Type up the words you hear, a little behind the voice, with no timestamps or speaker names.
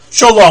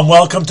Shalom,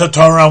 welcome to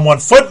Torah on One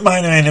Foot. My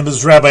name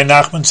is Rabbi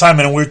Nachman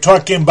Simon, and we're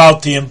talking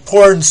about the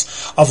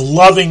importance of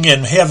loving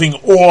and having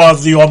awe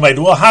of the Almighty.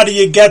 Well, how do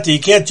you get there?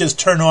 You can't just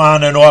turn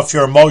on and off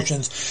your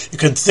emotions. You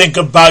can think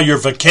about your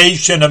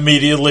vacation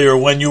immediately, or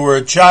when you were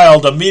a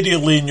child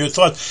immediately in your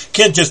thoughts. You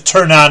can't just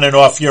turn on and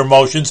off your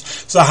emotions.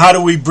 So how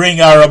do we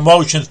bring our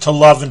emotions to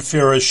love and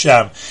fear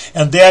Hashem?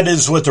 And that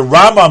is what the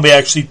Rambam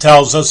actually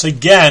tells us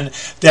again,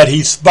 that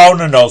he's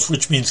spononos,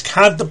 which means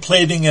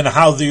contemplating and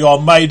how the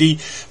Almighty,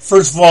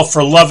 first of all,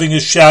 for loving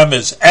Hashem,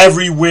 is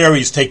everywhere.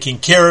 He's taking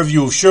care of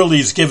you. Surely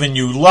He's given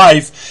you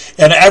life,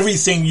 and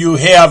everything you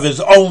have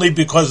is only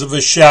because of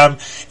Hashem,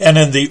 and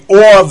in the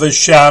awe of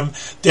Hashem,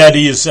 that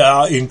He is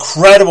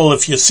incredible.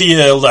 If you see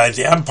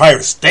the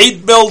Empire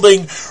State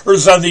Building or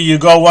something, you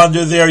go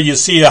under there, you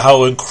see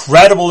how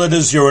incredible it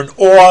is. You're in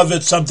awe of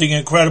it, something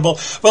incredible.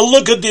 But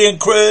look at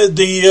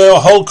the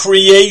whole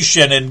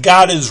creation, and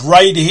God is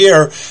right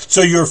here,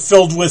 so you're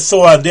filled with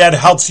awe, and that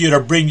helps you to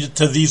bring you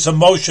to these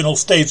emotional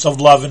states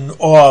of love and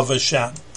awe of Hashem.